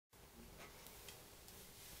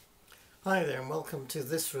Hi there and welcome to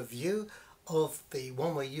this review of the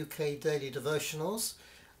One Way UK Daily Devotionals.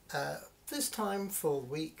 This time for the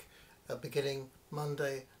week beginning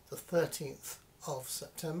Monday the 13th of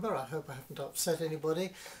September. I hope I haven't upset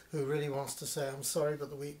anybody who really wants to say I'm sorry,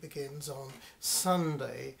 but the week begins on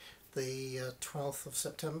Sunday the 12th of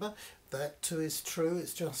September. That too is true.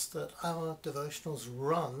 It's just that our devotionals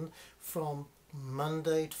run from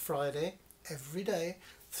Monday to Friday every day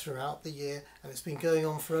throughout the year, and it's been going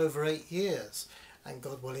on for over 8 years, and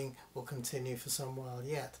God willing will continue for some while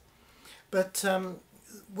yet. But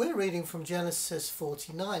we're reading from Genesis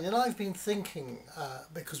 49, and I've been thinking,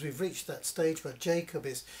 because we've reached that stage where Jacob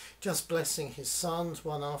is just blessing his sons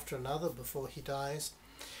one after another before he dies,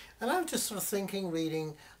 and I'm just sort of thinking,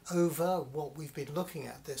 reading over what we've been looking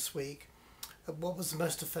at this week, what was the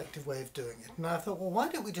most effective way of doing it. And I thought, well, why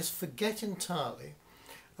don't we just forget entirely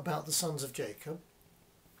about the sons of Jacob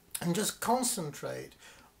and just concentrate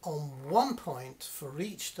on one point for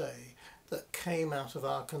each day that came out of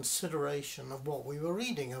our consideration of what we were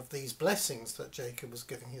reading, of these blessings that Jacob was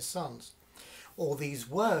giving his sons, or these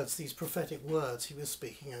words, these prophetic words he was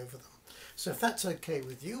speaking over them. So if that's okay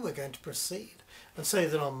with you, we're going to proceed and say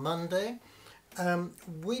that on Monday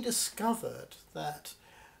we discovered that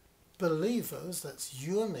believers, that's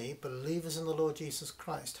you and me, believers in the Lord Jesus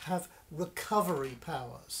Christ, have recovery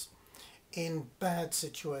powers in bad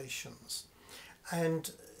situations.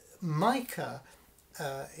 And Micah,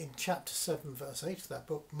 in chapter 7 verse 8 of that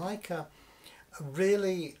book, Micah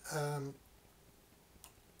really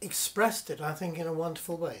expressed it, I think, in a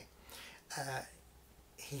wonderful way.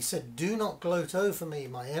 He said, "Do not gloat over me,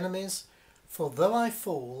 my enemies, for though I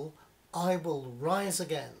fall, I will rise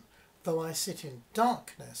again. Though I sit in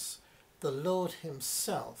darkness, the Lord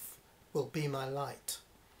himself will be my light."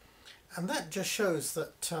 And that just shows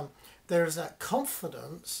that there is that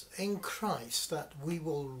confidence in Christ that we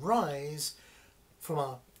will rise from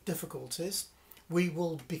our difficulties. We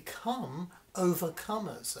will become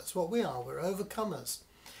overcomers. That's what we are. We're overcomers.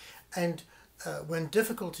 And when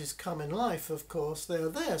difficulties come in life, of course, they are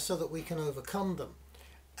there so that we can overcome them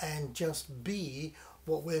and just be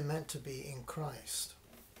what we're meant to be in Christ.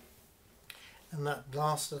 And that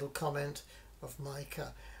last little comment of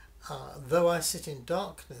Micah, though I sit in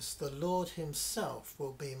darkness, the Lord himself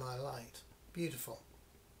will be my light. Beautiful.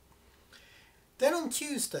 Then on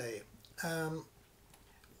Tuesday,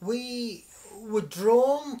 we were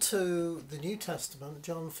drawn to the New Testament,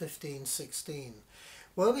 John 15:16,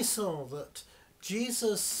 where we saw that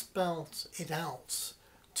Jesus spelt it out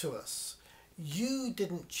to us. You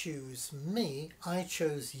didn't choose me, I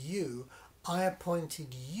chose you. I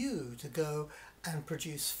appointed you to go and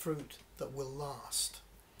produce fruit that will last,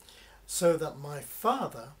 so that my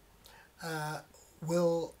Father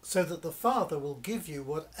the Father will give you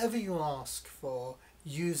whatever you ask for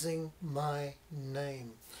using my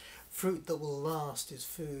name. Fruit that will last is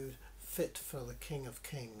food fit for the King of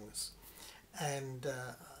Kings. And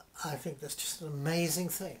I think that's just an amazing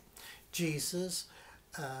thing. Jesus,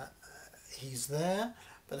 he's there,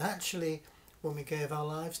 but actually when we gave our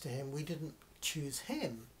lives to him, we didn't choose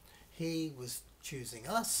him. He was choosing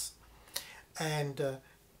us. And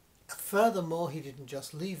furthermore, he didn't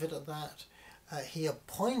just leave it at that. He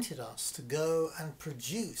appointed us to go and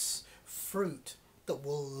produce fruit that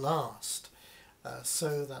will last,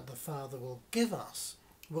 so that the Father will give us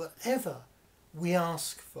whatever we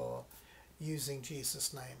ask for using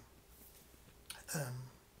Jesus' name.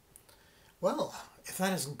 Well, if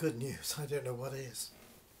that isn't good news, I don't know what is.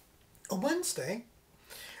 On Wednesday,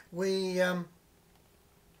 we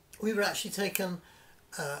were actually taken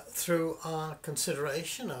through our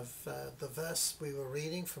consideration of the verse we were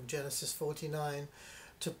reading from Genesis 49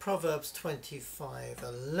 to Proverbs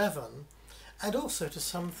 25:11, and also to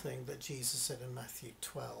something that Jesus said in Matthew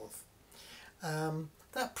 12.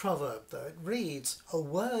 That proverb, though, it reads, "A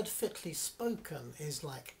word fitly spoken is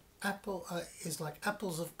like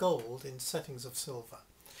apples of gold in settings of silver."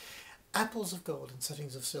 Apples of gold in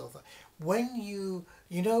settings of silver. When you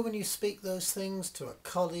when you speak those things to a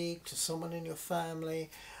colleague, to someone in your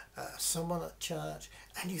family, someone at church,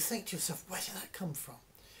 and you think to yourself, where did that come from?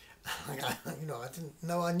 I didn't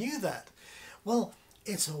know I knew that. Well,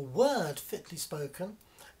 it's a word fitly spoken,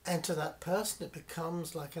 and to that person it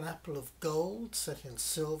becomes like an apple of gold set in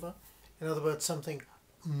silver. In other words, something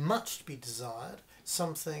much to be desired,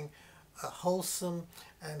 something wholesome,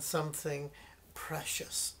 and something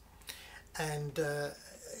precious. And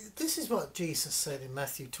this is what Jesus said in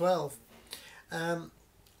Matthew 12.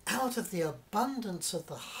 Out of the abundance of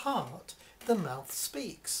the heart, the mouth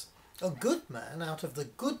speaks. A good man out of the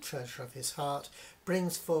good treasure of his heart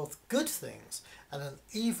brings forth good things, and an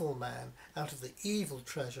evil man out of the evil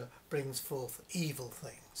treasure brings forth evil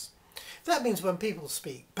things. That means when people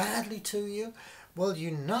speak badly to you, well,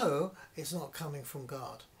 you know it's not coming from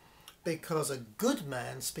God, because a good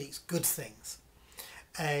man speaks good things.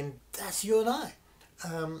 And that's you and I.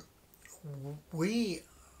 We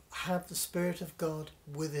have the Spirit of God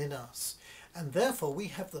within us, and therefore we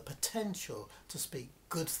have the potential to speak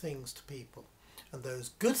good things to people, and those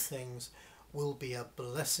good things will be a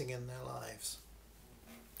blessing in their lives.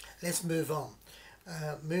 Let's move on.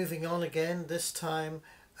 Moving on again, this time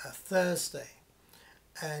Thursday,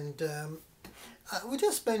 and we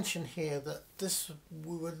just mentioned here that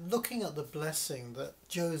we were looking at the blessing that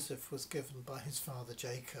Joseph was given by his father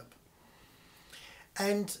Jacob,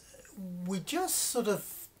 and we just sort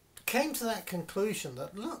of came to that conclusion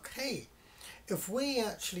that, look, hey, if we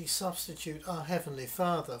actually substitute our Heavenly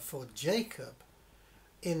Father for Jacob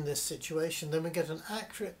in this situation, then we get an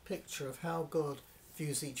accurate picture of how God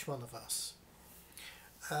views each one of us.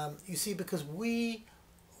 You see, because we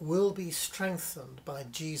will be strengthened by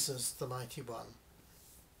Jesus the Mighty One,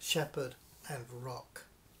 Shepherd and Rock.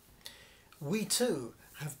 We too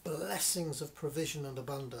have blessings of provision and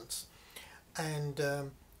abundance,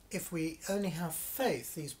 and if we only have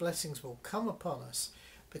faith, these blessings will come upon us,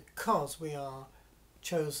 because we are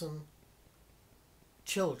chosen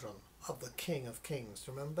children of the King of Kings.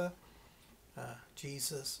 Remember,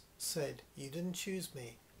 Jesus said, "You didn't choose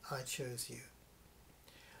me, I chose you."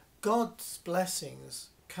 God's blessings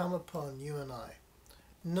come upon you and I,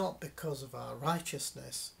 not because of our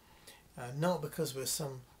righteousness, not because we're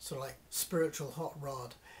some sort of like spiritual hot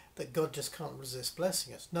rod that God just can't resist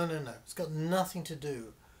blessing us. No, no, no. It's got nothing to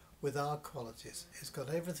do with our qualities. It's got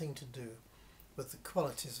everything to do with the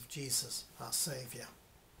qualities of Jesus, our Saviour.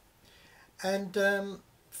 And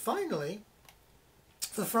finally,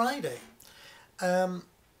 for Friday,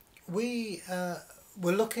 we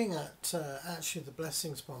were looking at actually the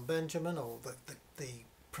blessings upon Benjamin, or the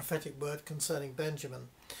prophetic word concerning Benjamin.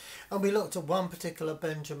 And we looked at one particular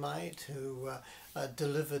Benjamite who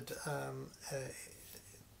delivered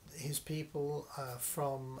his people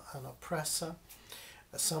from an oppressor,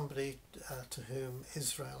 somebody to whom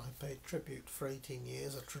Israel had paid tribute for 18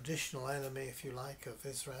 years, a traditional enemy, if you like, of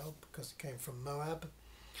Israel, because he came from Moab.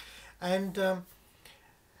 And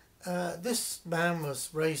this man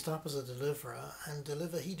was raised up as a deliverer, and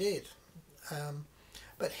deliver he did.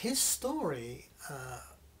 But his story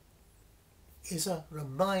is a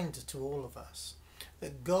reminder to all of us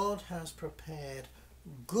that God has prepared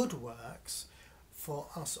good works for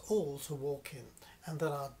us all to walk in, and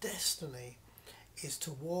that our destiny is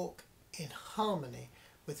to walk in harmony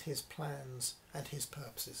with his plans and his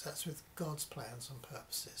purposes. That's with God's plans and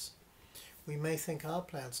purposes. We may think our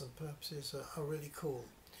plans and purposes are really cool,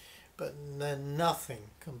 but they're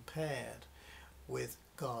nothing compared with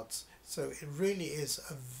God's. So it really is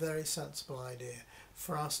a very sensible idea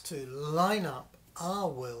for us to line up our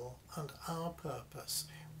will and our purpose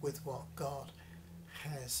with what God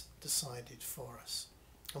has decided for us.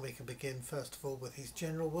 And we can begin first of all with his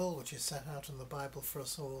general will, which is set out in the Bible for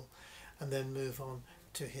us all, and then move on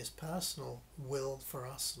to his personal will for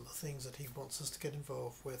us and the things that he wants us to get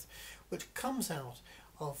involved with, which comes out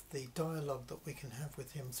of the dialogue that we can have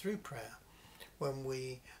with him through prayer when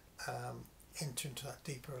we enter into that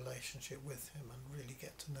deeper relationship with him and really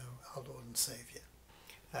get to know our Lord and Saviour.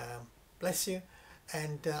 Bless you,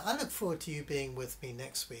 and I look forward to you being with me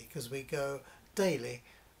next week as we go daily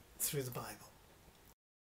through the Bible.